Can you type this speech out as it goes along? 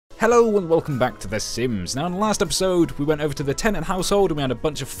Hello and welcome back to The Sims. Now in the last episode we went over to the tenant household and we had a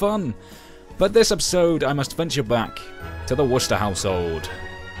bunch of fun. But this episode I must venture back to the Worcester household.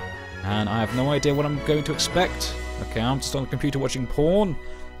 And I have no idea what I'm going to expect. Okay, I'm just on the computer watching porn.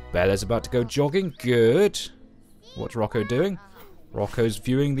 Bella's about to go jogging. Good. What's Rocco doing? Rocco's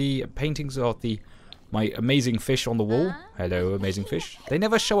viewing the paintings of my amazing fish on the wall. Hello, amazing fish. They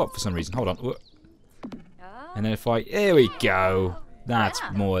never show up for some reason. Hold on. And then if I... There we go. That's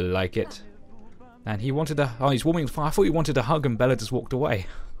more like it. And he wanted to... Oh, he's warming the fire. I thought he wanted a hug and Bella just walked away.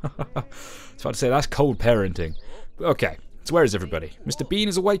 I was about to say, that's cold parenting. But okay, so where is everybody? Mr. Bean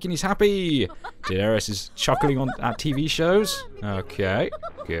is awake and he's happy. Daenerys is chuckling at TV shows. Okay,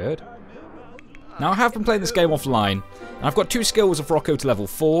 good. Now, I have been playing this game offline. And I've got 2 skills of Rocco to level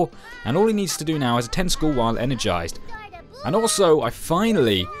 4. And all he needs to do now is attend school while energized. And also, I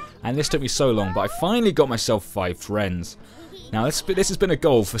finally... And this took me so long, but I finally got myself 5 friends. Now, this has been a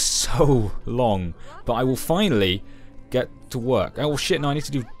goal for so long, but I will finally get to work. Oh, shit, no, I need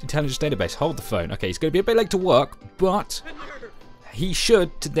to do intelligence database. Hold the phone. Okay, he's going to be a bit late to work, but he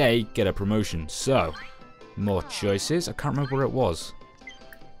should today get a promotion. So, more choices. I can't remember where it was.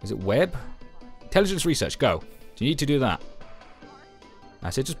 Is it web? Intelligence research, go. You need to do that. I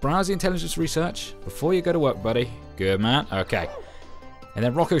said just browse the intelligence research before you go to work, buddy. Good, man. Okay. And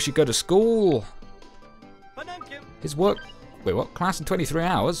then Rocco should go to school. His work... Wait, what? Class in 23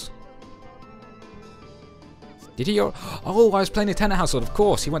 hours? Did he... Oh, I was playing a tenant household. Of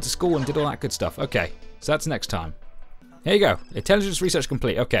course, he went to school and did all that good stuff. Okay, so that's next time. Here you go. Intelligence research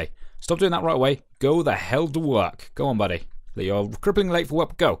complete. Okay, stop doing that right away. Go the hell to work. Go on, buddy. You're cripplingly late for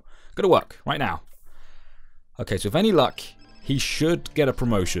work. Go. Go to work right now. Okay, so if any luck, he should get a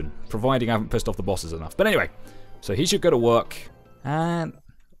promotion, providing I haven't pissed off the bosses enough. But anyway, so he should go to work. And...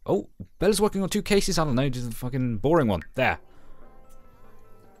 Oh, Bella's working on 2 cases. I don't know, just a fucking boring one. There.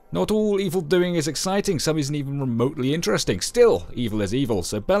 Not all evil doing is exciting, some isn't even remotely interesting. Still, evil is evil,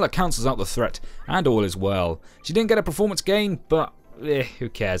 so Bella cancels out the threat, and all is well. She didn't get a performance gain, but who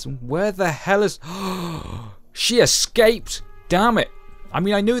cares? Where the hell is... She escaped! Damn it! I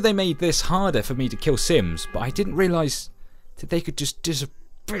mean, I knew they made this harder for me to kill Sims, but I didn't realise that they could just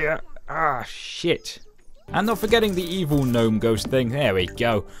disappear. Ah, shit. And not forgetting the evil gnome ghost thing. There we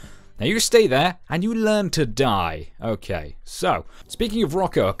go. Now you stay there, and you learn to die. Okay, so, speaking of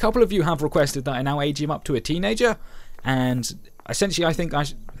Rocco, a couple of you have requested that I now age him up to a teenager, and essentially I think I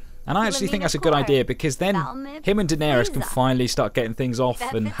actually think that's a good idea, because then him and Daenerys can finally start getting things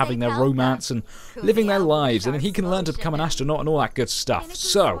off and having their romance and living their lives, and then he can learn to become an astronaut and all that good stuff.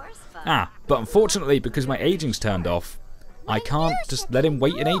 So, but unfortunately, because my aging's turned off, I can't just let him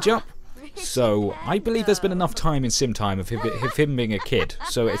wait and age up. So, I believe there's been enough time in sim time of him being a kid.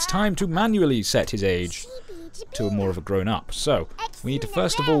 So, it's time to manually set his age to more of a grown-up. So, we need to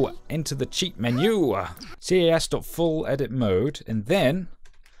first of all enter the cheat menu. CAS.full edit mode. And then,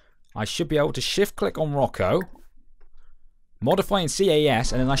 I should be able to shift-click on Rocco. Modify in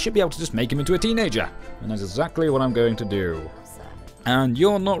CAS. And then I should be able to just make him into a teenager. And that's exactly what I'm going to do. And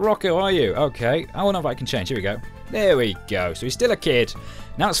you're not Rocco, are you? Okay. I wonder if I can change. Here we go. There we go. So he's still a kid.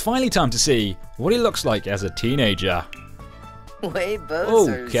 Now it's finally time to see what he looks like as a teenager.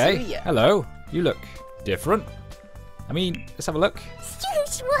 Okay. Hello. You look different. I mean, let's have a look.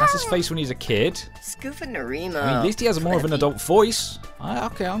 That's his face when he's a kid. I mean, at least he has more of an adult voice.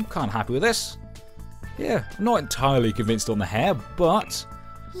 Okay, I'm kind of happy with this. Yeah, I'm not entirely convinced on the hair, but...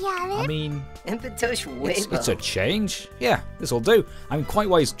 I mean, it's a change. Yeah, this'll do. I mean, quite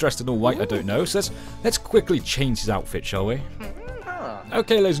why he's dressed in all white, I don't know. So let's quickly change his outfit, shall we?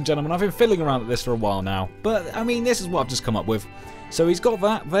 Okay, ladies and gentlemen, I've been fiddling around with this for a while now. But, I mean, this is what I've just come up with. So he's got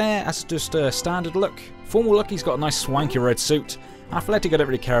that there as just a standard look. Formal look, he's got a nice swanky red suit. Athletic, I don't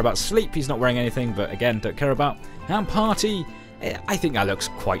really care about. Sleep, he's not wearing anything, but again, don't care about. And party... I think that looks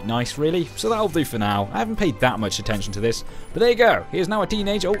quite nice, really. So that'll do for now. I haven't paid that much attention to this. But there you go. He is now a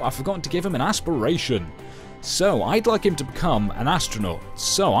teenager. Oh, I've forgotten to give him an aspiration. So, I'd like him to become an astronaut.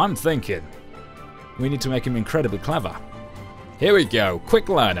 So, I'm thinking we need to make him incredibly clever. Here we go. Quick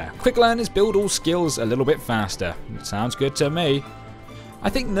learner. Quick learners build all skills a little bit faster. Sounds good to me. I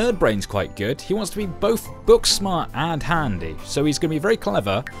think Nerd Brain's quite good. He wants to be both book smart and handy. So, he's going to be very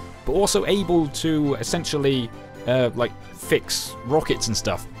clever, but also able to essentially... like fix rockets and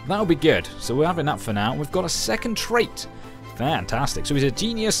stuff. That'll be good. So we're having that for now. We've got a second trait. Fantastic. So he's a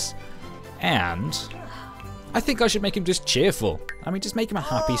genius, and I think I should make him just cheerful. I mean, just make him a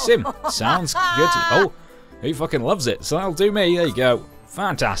happy sim. Sounds good. Oh, he fucking loves it. So that'll do me. There you go.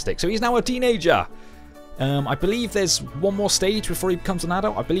 Fantastic. So he's now a teenager. I believe there's one more stage before he becomes an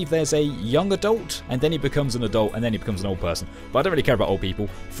adult. I believe there's a young adult, and then he becomes an adult, and then he becomes an old person. But I don't really care about old people.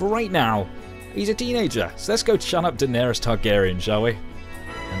 For right now, he's a teenager. So let's go chat up Daenerys Targaryen, shall we?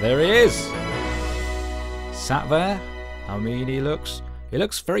 And there he is. Sat there. I mean, he looks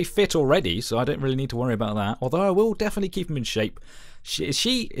very fit already, so I don't really need to worry about that. Although I will definitely keep him in shape. Is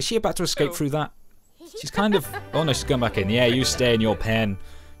she about to escape through that? She's kind of... Oh no, she's going back in. Yeah, you stay in your pen.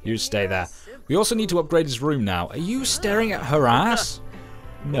 You stay there. We also need to upgrade his room now. Are you staring at her ass?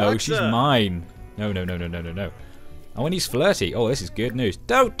 No, she's mine. No. Oh, and he's flirty. Oh, this is good news.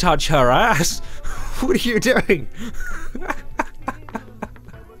 Don't touch her ass. What are you doing?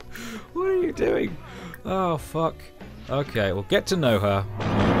 What are you doing? Oh, fuck. Okay, we'll get to know her.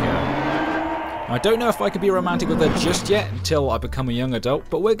 I don't know if I can be romantic with her just yet until I become a young adult,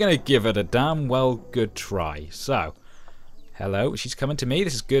 but we're going to give it a damn well good try. So, hello, she's coming to me.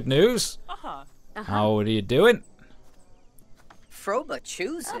 This is good news. How are you doing? Froba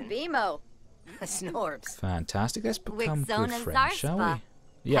choosing. Bimo. Snorbs. Fantastic. Let's become good Wixona friends, shall we? Zarspa.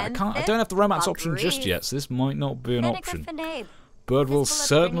 Yeah, I don't have the romance option just yet, so this might not be an option. But we'll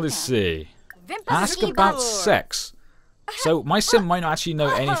certainly see. Ask about sex. So my sim might not actually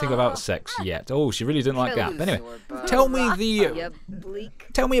know anything about sex yet. Oh, she really didn't like that. But anyway,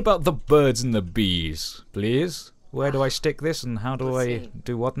 tell me about the birds and the bees, please. Where do I stick this, and how do I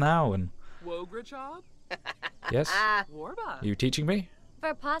do what now? And yes, are you teaching me?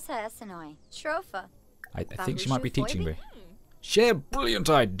 I think she might be teaching me. Share brilliant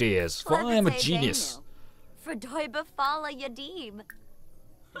ideas, for I am a genius.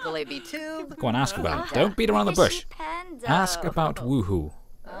 Go on, ask about it. Don't beat around the bush. Ask about woohoo.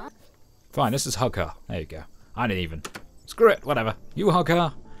 Fine, let's just hug her. There you go. I didn't even. Screw it, whatever. You hug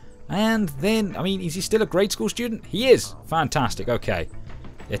her. And then, I mean, is he still a grade school student? He is. Fantastic, okay.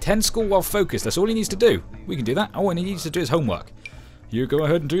 Attend school while focused. That's all he needs to do. We can do that. Oh, and he needs to do his homework. You go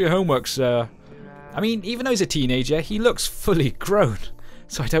ahead and do your homework, sir. I mean, even though he's a teenager, he looks fully grown.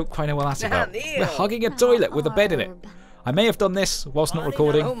 So I don't quite know what that's about. We're hugging a toilet with a bed in it. I may have done this whilst not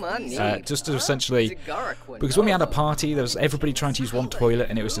recording, just to essentially, because when we had a party, there was everybody trying to use one toilet,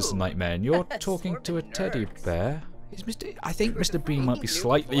 and it was just a nightmare. And you're talking to a teddy bear. I think Mr. Bean might be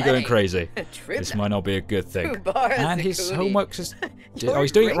slightly going crazy. This might not be a good thing. And his homework is... Oh,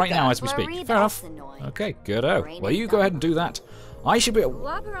 he's doing it right now as we speak. Fair enough. Okay, good-o. Well, you go ahead and do that. I should be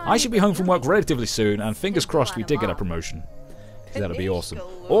home from work relatively soon, and fingers crossed we did get a promotion. That'll be awesome.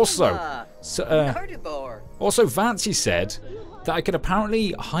 Also, Vancy said that I could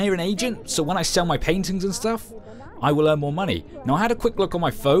apparently hire an agent, so when I sell my paintings and stuff, I will earn more money. Now, I had a quick look on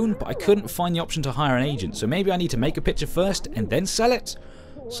my phone, but I couldn't find the option to hire an agent, so maybe I need to make a picture first and then sell it.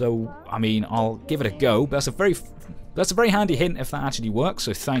 So, I mean, I'll give it a go, but that's a very handy hint if that actually works,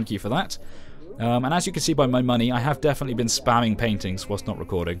 so thank you for that. And as you can see by my money, I have definitely been spamming paintings whilst not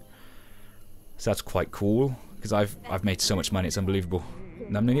recording. So that's quite cool, because I've made so much money, it's unbelievable.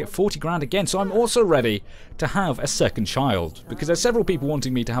 And I'm going to get 40 grand again, so I'm also ready to have a second child, because there's several people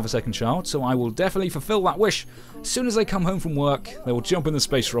wanting me to have a second child, so I will definitely fulfill that wish. As soon as they come home from work, they will jump in the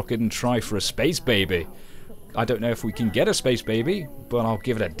space rocket and try for a space baby. I don't know if we can get a space baby, but I'll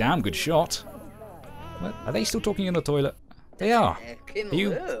give it a damn good shot. What? Are they still talking in the toilet? They are. Are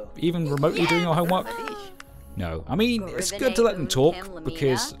you even remotely doing your homework? No. I mean, it's good to let them talk,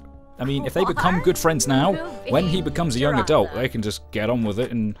 because... I mean, if they become good friends now, when he becomes a young adult, they can just get on with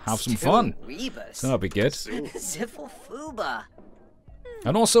it and have some fun. So that'll be good.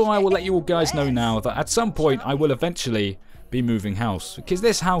 And also, I will let you all guys know now that at some point I will eventually be moving house, because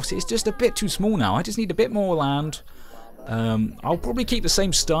this house is just a bit too small now. I just need a bit more land. I'll probably keep the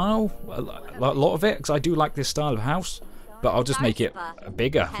same style, a lot of it, because I do like this style of house, but I'll just make it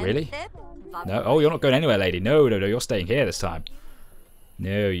bigger, really. No, oh, you're not going anywhere, lady. No, you're staying here this time.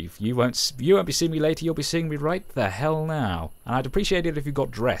 No, you won't be seeing me later, you'll be seeing me right the hell now. And I'd appreciate it if you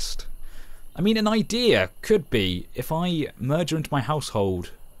got dressed. I mean, an idea could be if I merge her into my household,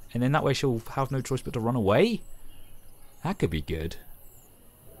 and then that way she'll have no choice but to run away. That could be good.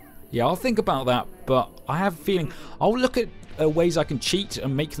 Yeah, I'll think about that, but I have a feeling I'll look at ways I can cheat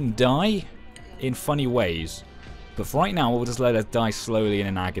and make them die in funny ways. But for right now, we'll just let her die slowly and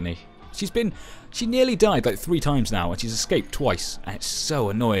in agony. She nearly died like 3 times now, and she's escaped twice, and it's so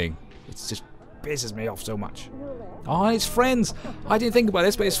annoying. It just pisses me off so much. Oh, his friends! I didn't think about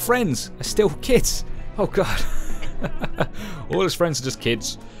this, but his friends are still kids. Oh god. All his friends are just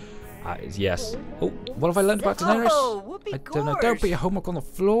kids. Yes. Oh, what have I learned about Daenerys? I don't know. Don't put your homework on the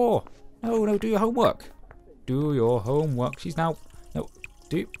floor. No, do your homework. Do your homework. She's now... No,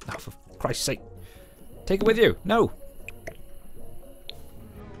 do... Oh, for Christ's sake. Take it with you. No.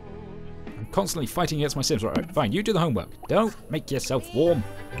 constantly fighting against my Sims. Right, fine, you do the homework. Don't make yourself warm.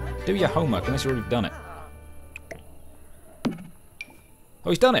 Do your homework unless you've already done it. Oh,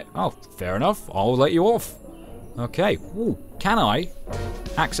 he's done it. Oh, fair enough. I'll let you off. Okay. Ooh, can I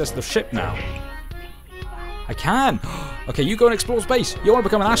access the ship now? I can. Okay, you go and explore space. You want to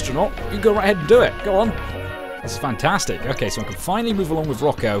become an astronaut? You go right ahead and do it. Go on. This is fantastic. Okay, so I can finally move along with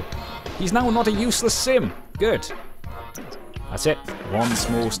Rocco. He's now not a useless sim. Good. That's it. One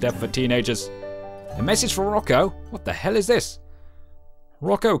small step for teenagers. A message for Rocco. What the hell is this?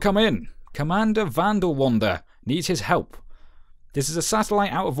 Rocco, come in. Commander Vandelwander needs his help. This is a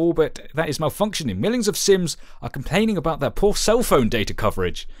satellite out of orbit that is malfunctioning. Millions of Sims are complaining about their poor cell phone data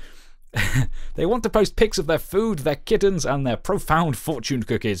coverage. They want to post pics of their food, their kittens, and their profound fortune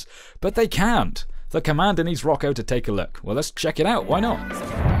cookies, but they can't. The commander needs Rocco to take a look. Well, let's check it out. Why not?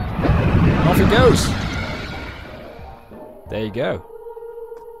 And off he goes. There you go.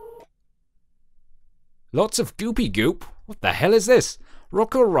 Lots of goopy goop. What the hell is this?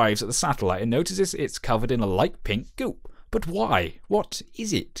 Rocco arrives at the satellite and notices it's covered in a light pink goop. But why? What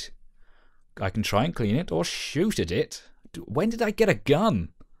is it? I can try and clean it or shoot at it. When did I get a gun?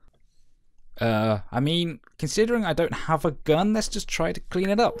 I mean, considering I don't have a gun, let's just try to clean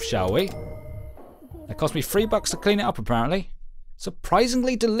it up, shall we? It cost me $3 to clean it up, apparently.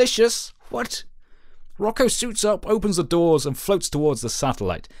 Surprisingly delicious. What? Rocco suits up, opens the doors, and floats towards the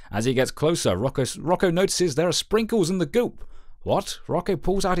satellite. As he gets closer, Rocco notices there are sprinkles in the goop. What? Rocco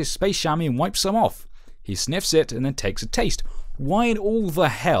pulls out his space chamois and wipes some off. He sniffs it and then takes a taste. Why in all the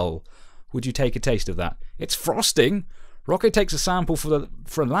hell would you take a taste of that? It's frosting. Rocco takes a sample for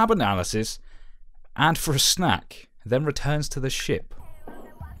a lab analysis and for a snack, then returns to the ship.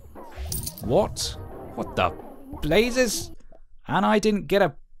 What? What the blazes? And I didn't get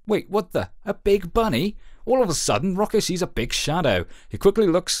a... Wait, what the... A big bunny? All of a sudden, Rocco sees a big shadow. He quickly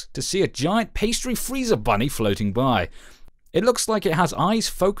looks to see a giant pastry freezer bunny floating by. It looks like it has eyes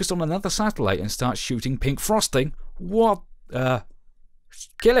focused on another satellite and starts shooting pink frosting. What?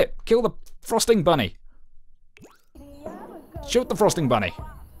 Kill it. Kill the frosting bunny. Shoot the frosting bunny.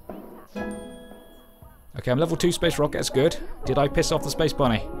 Okay, I'm level 2 space rocket. That's good. Did I piss off the space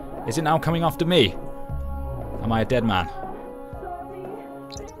bunny? Is it now coming after me? Am I a dead man?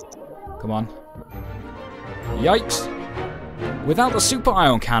 Come on. Yikes. Without the super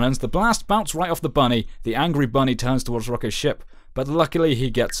ion cannons, the blast bounced right off the bunny. The angry bunny turns towards Rocco's ship, but luckily he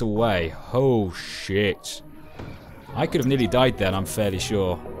gets away. Oh shit. I could have nearly died then, I'm fairly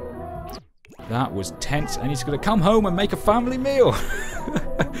sure. That was tense, and he's going to come home and make a family meal.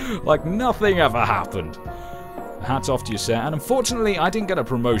 Like nothing ever happened. Hats off to you, sir. And unfortunately, I didn't get a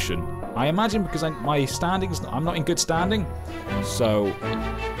promotion. I imagine because my standings, I'm not in good standing. So,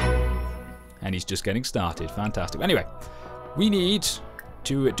 and he's just getting started. Fantastic. Anyway, we need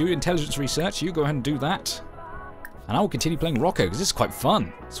to do intelligence research. You go ahead and do that. And I will continue playing Rocco because this is quite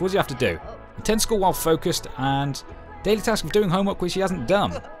fun. So what do you have to do? Attend school while focused and daily task of doing homework which he hasn't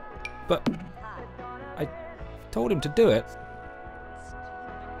done. But I told him to do it.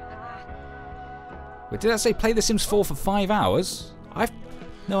 Wait, did I say play The Sims 4 for 5 hours?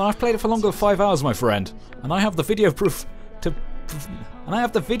 No, I've played it for longer than 5 hours, my friend. And I have the video proof to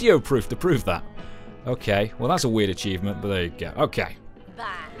prove that. Okay, well that's a weird achievement, but there you go. Okay.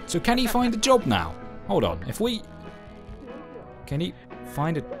 So can he find a job now? Hold on. Can he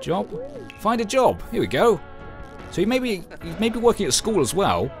find a job? Find a job. Here we go. So he may be working at school as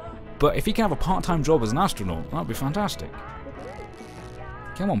well, but if he can have a part-time job as an astronaut, that'd be fantastic.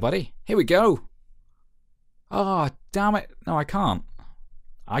 Come on, buddy. Here we go. Oh, damn it. No, I can't.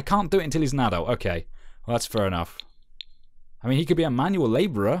 I can't do it until he's an adult. Okay. Well, that's fair enough. I mean, he could be a manual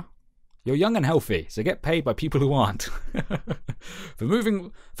labourer. You're young and healthy, so get paid by people who aren't.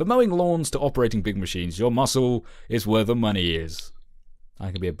 For mowing lawns to operating big machines, your muscle is where the money is.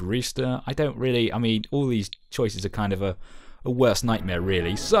 I can be a barista. I mean, all these choices are kind of a worst nightmare,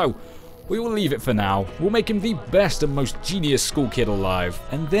 really. So, we will leave it for now. We'll make him the best and most genius school kid alive.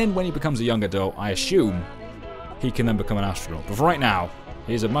 And then when he becomes a young adult, I assume he can then become an astronaut. But for right now,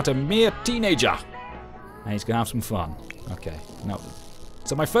 he's a mere teenager. And he's going to have some fun. Okay. No.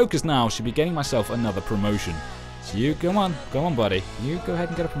 So my focus now should be getting myself another promotion. So you, go on, buddy. You go ahead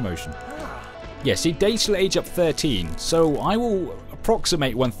and get a promotion. Yeah, see, days shall age up 13. So I will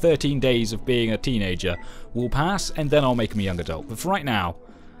approximate when 13 days of being a teenager will pass, and then I'll make him a young adult. But for right now,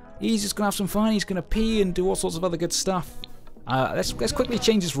 he's just going to have some fun. He's going to pee and do all sorts of other good stuff. Let's quickly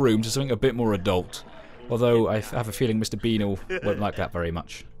change his room to something a bit more adult. Although I have a feeling Mr. Beanle won't like that very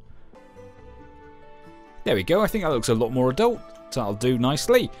much. There we go. I think that looks a lot more adult. That'll do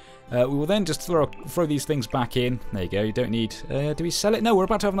nicely. We will then just throw these things back in. There you go. You don't need... do we sell it? No, we're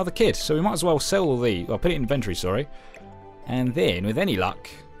about to have another kid. So we might as well sell all the... Well, put it in inventory, sorry. And then, with any luck...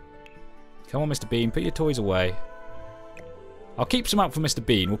 Come on, Mr. Bean. Put your toys away. I'll keep some out for Mr.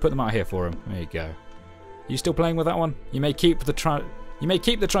 Bean. We'll put them out here for him. There you go. You still playing with that one? You may keep the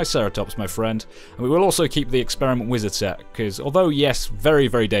Triceratops, my friend. And we will also keep the Experiment Wizard set. Because, although, yes, very,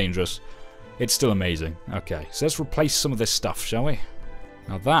 very dangerous, it's still amazing. Okay, so let's replace some of this stuff, shall we?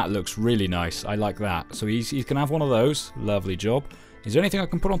 Now that looks really nice. I like that. So he's going to have one of those. Lovely job. Is there anything I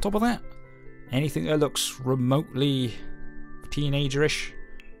can put on top of that? Anything that looks remotely teenager-ish?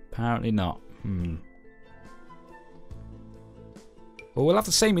 Apparently not. Well, we'll have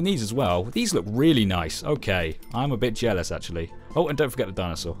the same in these as well. These look really nice. Okay, I'm a bit jealous, actually. Oh, and don't forget the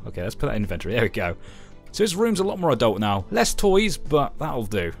dinosaur. Okay, let's put that in inventory. There we go. So his room's a lot more adult now. Less toys, but that'll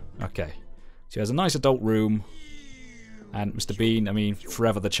do. Okay. So he has a nice adult room. And Mr. Bean, I mean,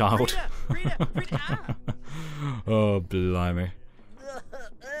 forever the child. Oh, blimey.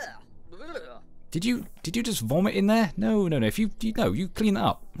 Did you just vomit in there? No. If you clean that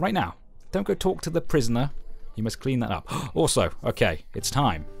up right now. Don't go talk to the prisoner. You must clean that up. Also, okay, it's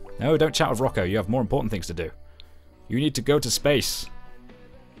time. No, don't chat with Rocco. You have more important things to do. You need to go to space.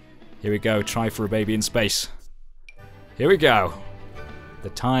 Here we go. Try for a baby in space. Here we go. The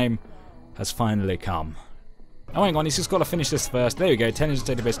time has finally come. Oh, hang on. He's just got to finish this first. There we go. Intelligence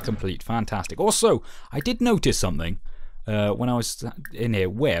database complete. Fantastic. Also, I did notice something when I was in here.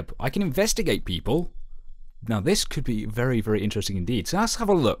 Web. I can investigate people. Now, this could be very, very interesting indeed. So let's have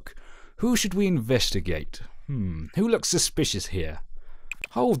a look. Who should we investigate? Who looks suspicious here?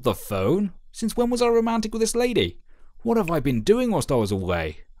 Hold the phone. Since when was I romantic with this lady? What have I been doing whilst I was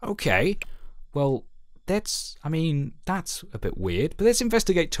away? Okay. Well, that's a bit weird. But let's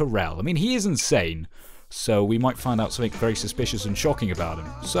investigate Terrell. I mean, he is insane. So we might find out something very suspicious and shocking about him.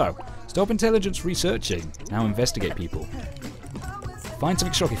 So, stop intelligence researching. Now investigate people. Find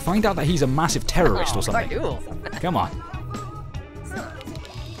something shocking. Find out that he's a massive terrorist or something. Come on.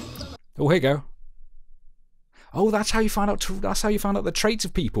 Oh, here you go. Oh, that's how you found out. That's how you found out the traits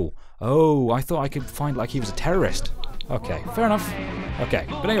of people. Oh, I thought I could find like he was a terrorist. Okay, fair enough. Okay,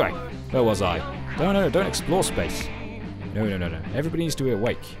 but anyway, where was I? No, don't explore space. No. Everybody needs to be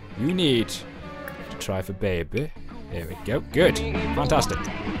awake. You need to try for baby. There we go. Good. Fantastic.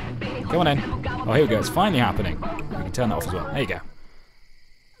 Come on in. Oh, here we go. It's finally happening. We can turn that off as well. There you go.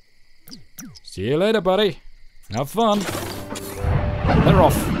 See you later, buddy. Have fun. They're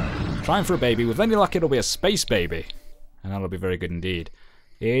off. Trying for a baby. With any luck, it'll be a space baby. And that'll be very good indeed.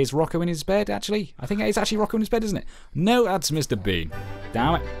 Is Rocco in his bed, actually? I think it's actually Rocco in his bed, isn't it? No, that's Mr. Bean.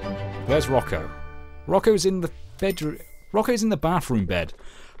 Damn it. Where's Rocco? Rocco's in the bedroom. Rocco's in the bathroom bed.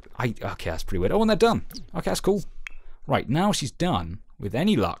 Okay, that's pretty weird. Oh, and they're done. Okay, that's cool. Right, now she's done. With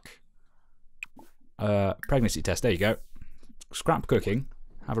any luck. Pregnancy test. There you go. Scrap cooking.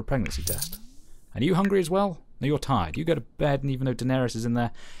 Have a pregnancy test. And are you hungry as well? No, you're tired. You go to bed, and even though Daenerys is in there...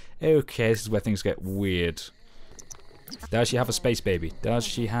 Okay, this is where things get weird. Does she have a space baby? Does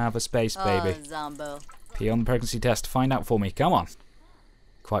she have a space baby? Zombo. Pee on the pregnancy test. Find out for me. Come on.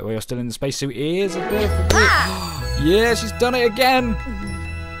 Quite where you're still in the spacesuit is a bit of a weird... Yeah, she's done it again!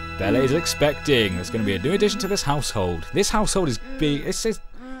 Bella is expecting. There's going to be a new addition to this household. This household is big. It says...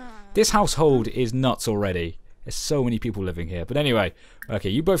 This household is nuts already. There's so many people living here. But anyway, okay,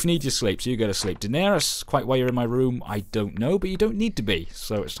 you both need your sleep, so you go to sleep. Daenerys, quite why you're in my room, I don't know, but you don't need to be.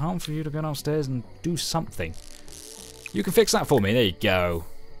 So it's time for you to go downstairs and do something. You can fix that for me. There you go.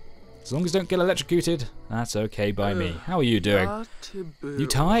 As long as you don't get electrocuted, that's okay by me. How are you doing? You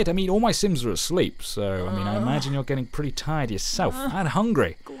tired? I mean, all my Sims are asleep, so, I mean, I imagine you're getting pretty tired yourself and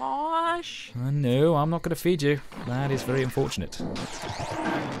hungry. Gosh. No, I'm not going to feed you. That is very unfortunate.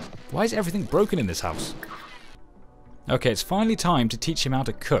 Why is everything broken in this house? Okay, it's finally time to teach him how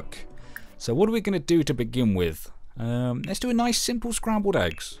to cook. So what are we going to do to begin with? Let's do a nice simple scrambled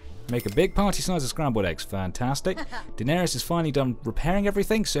eggs. Make a big party size of scrambled eggs. Fantastic. Daenerys is finally done repairing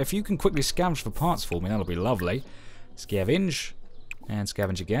everything, so if you can quickly scavenge for parts for me, that'll be lovely. Scavenge. And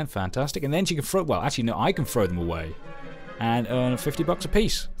scavenge again. Fantastic. And then she can throw... Well, actually, no, I can throw them away. And earn $50 a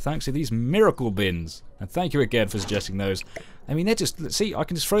piece, thanks to these miracle bins. And thank you again for suggesting those. I mean, they're just... Let's see, I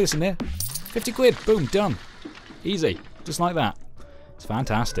can just throw this in there. 50 quid. Boom, done. Easy. Just like that. It's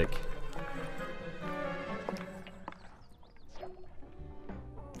fantastic.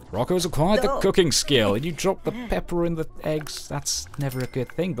 Rocco's acquired the cooking skill, and you drop the pepper in the eggs. That's never a good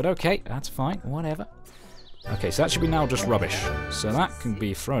thing, but okay, that's fine, whatever. Okay, so that should be now just rubbish. So that can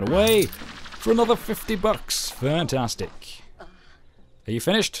be thrown away for another $50. Fantastic. Are you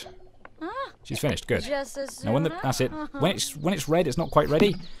finished? She's finished. Good. Just as Now that's it. When it's red, it's not quite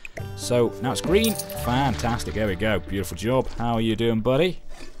ready. So now it's green. Fantastic. There we go. Beautiful job. How are you doing, buddy?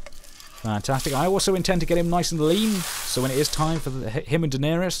 Fantastic. I also intend to get him nice and lean, so when it is time for him and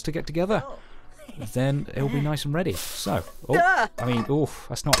Daenerys to get together, then it'll be nice and ready. So, I mean,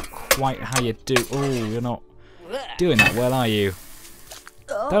 that's not quite how you do. Oh, you're not doing that well, are you?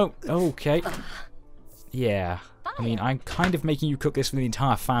 Don't. Okay. Yeah. I mean, I'm kind of making you cook this for the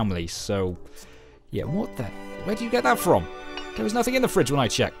entire family, so... Yeah, what the... Where do you get that from? There was nothing in the fridge when I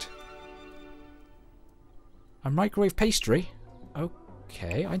checked. A microwave pastry?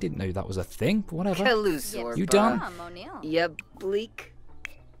 Okay, I didn't know that was a thing, but whatever. You done? Yeah, bleak.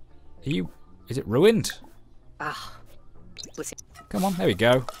 Are you... Is it ruined? Listen. Come on, there we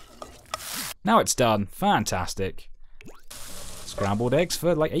go. Now it's done. Fantastic. Scrambled eggs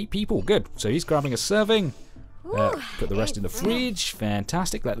for like 8 people. Good. So he's grabbing a serving. Put the rest in the fridge.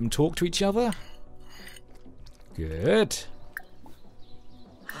 Fantastic. Let them talk to each other. Good.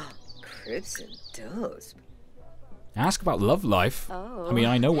 Crimson Dose. Ask about love life. I mean,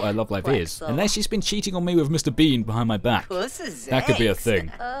 I know what her love life is. Unless she's been cheating on me with Mr. Bean behind my back. That could be a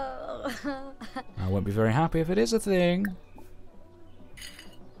thing. I won't be very happy if it is a thing.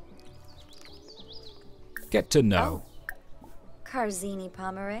 Get to know. Carzini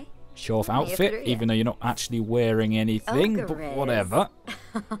Pomeray. Show off outfit, even though you're not actually wearing anything, but whatever.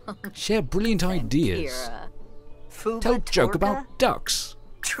 Share brilliant ideas. Tell joke about ducks.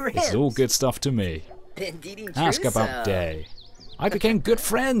 This is all good stuff to me. Ask about day. I became good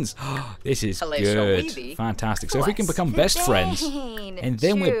friends. This is good. Fantastic. So if we can become best friends, and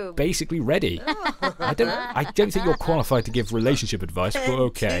then we're basically ready. I don't think you're qualified to give relationship advice, but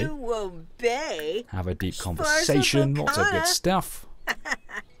okay. Have a deep conversation. Lots of good stuff.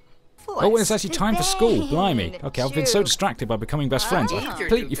 Oh, and it's actually time for school. Blimey. Okay, I've been so distracted by becoming best friends, I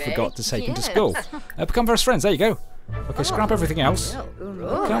completely forgot to take him to school. Become best friends. There you go. Okay, scrap everything else.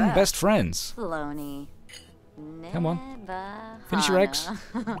 Become best friends. Come on. Finish your eggs.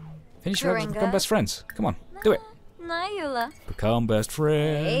 Finish your eggs and become best friends. Come on, do it. Become best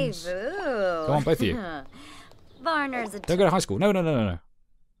friends. Come on, both of you. Don't go to high school. No.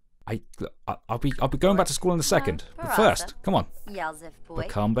 I'll be going back to school in a second. But first, come on.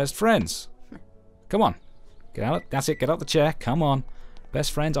 Become best friends. Come on. Get out. That's it. Get out the chair. Come on.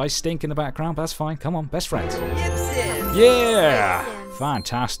 Best friends. I stink in the background, but that's fine. Come on, best friends. Yeah.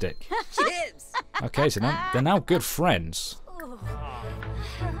 Fantastic. Okay, so they're now good friends.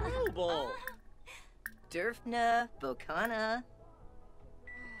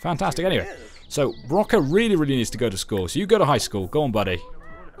 Fantastic. Anyway, so Rocco really needs to go to school. So you go to high school. Go on, buddy.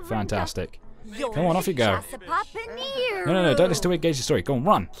 Fantastic. Come on, off you go. No, don't listen to it. Engage the story. Go on,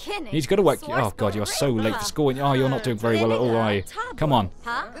 run. You need to go to work. Oh, God, you're so late for school. Oh, you're not doing very well at all, are you? Come on.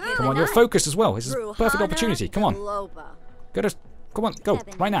 Come on, you're focused as well. This is a perfect opportunity. Come on. Come on, go.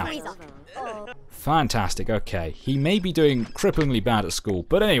 Right now. Fantastic. Okay. He may be doing cripplingly bad at school,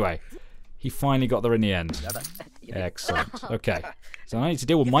 but anyway, he finally got there in the end. Excellent. Okay. So I need to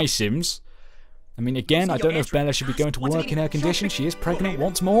deal with my Sims. I mean, again, I don't know if Bella should be going to work in air conditioning. She is pregnant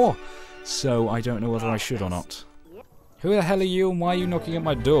once more. So I don't know whether I should or not. Who the hell are you and why are you knocking at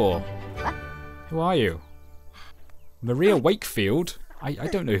my door? Who are you? Maria Wakefield? I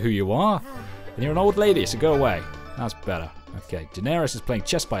don't know who you are. And you're an old lady, so go away. That's better. Okay, Daenerys is playing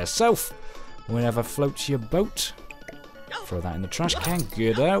chess by herself. Whenever floats your boat. Throw that in the trash can.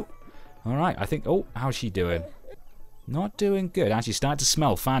 Good out. Alright, I think... Oh, how's she doing? Not doing good. Actually, starting to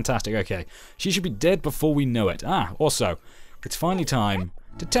smell. Fantastic. Okay. She should be dead before we know it. Also, it's finally time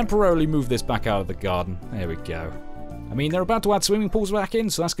to temporarily move this back out of the garden. There we go. I mean, they're about to add swimming pools back in,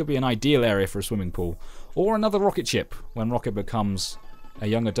 so that's going to be an ideal area for a swimming pool. Or another rocket ship, when Rocco becomes a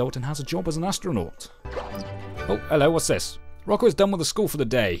young adult and has a job as an astronaut. Oh, hello, what's this? Rocco is done with the school for the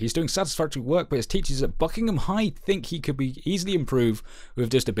day. He's doing satisfactory work, but his teachers at Buckingham High think he could be easily improved with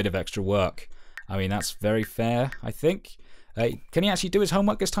just a bit of extra work. I mean, that's very fair, I think. Can he actually do his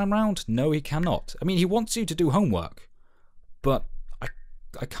homework this time round? No, he cannot. I mean, he wants you to do homework, but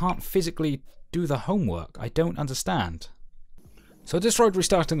I can't physically do the homework. I don't understand. So I just tried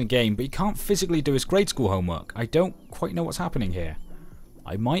restarting the game, but he can't physically do his grade school homework. I don't quite know what's happening here.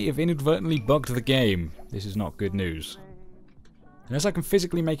 I might have inadvertently bugged the game. This is not good news. Unless I can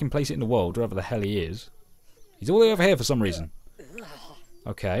physically make him place it in the world, wherever the hell he is. He's all the way over here for some reason.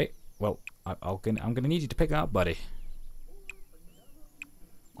 Okay, well, I'm going to need you to pick that up, buddy.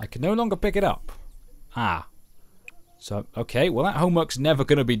 I can no longer pick it up. So, okay, well that homework's never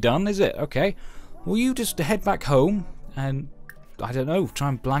going to be done, is it? Okay. Will you just head back home and, I don't know, try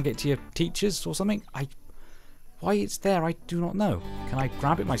and blag it to your teachers or something? Why it's there, I do not know. Can I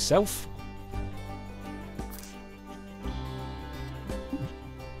grab it myself?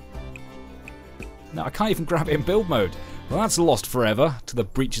 No, I can't even grab it in build mode. Well, that's lost forever to the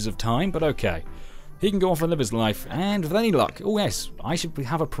breaches of time, but okay. He can go off and live his life, and with any luck, oh yes, I should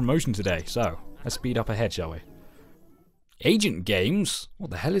have a promotion today, so let's speed up ahead, shall we? Agent Games? What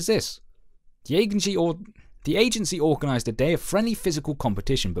the hell is this? The agency organised a day of friendly physical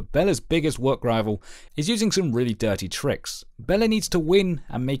competition, but Bella's biggest work rival is using some really dirty tricks. Bella needs to win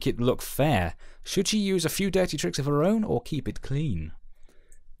and make it look fair. Should she use a few dirty tricks of her own, or keep it clean?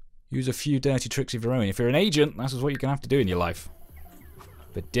 Use a few dirty tricks of your own. If you're an agent, that's what you're going to have to do in your life.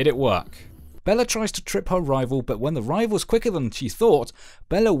 But did it work? Bella tries to trip her rival, but when the rival's quicker than she thought,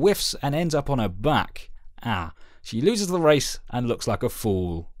 Bella whiffs and ends up on her back. She loses the race and looks like a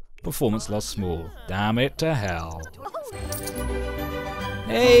fool. Performance loss small. Damn it to hell.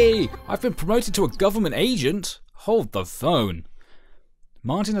 Hey, I've been promoted to a government agent. Hold the phone.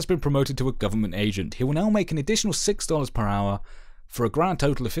 Martin has been promoted to a government agent. He will now make an additional $6 per hour for a grand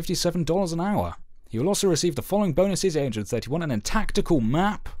total of $57 an hour. He will also receive the following bonuses: 831 and a tactical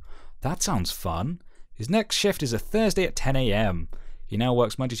map. That sounds fun. His next shift is a Thursday at 10 AM. He now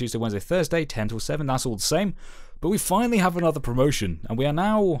works Monday, Tuesday, Wednesday, Thursday, 10 till 7. That's all the same. But we finally have another promotion. And we are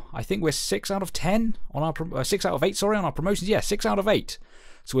now, I think we're 6 out of 10 on our 6 out of 8, sorry, on our promotions. Yeah, 6 out of 8.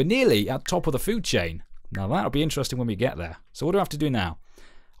 So we're nearly at the top of the food chain. Now that'll be interesting when we get there. So what do I have to do now?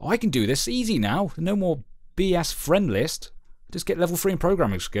 Oh, I can do this easy now. No more BS friend list. Just get level 3 in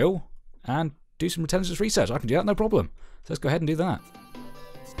programming skill and do some intelligence research. I can do that, no problem. So let's go ahead and do that.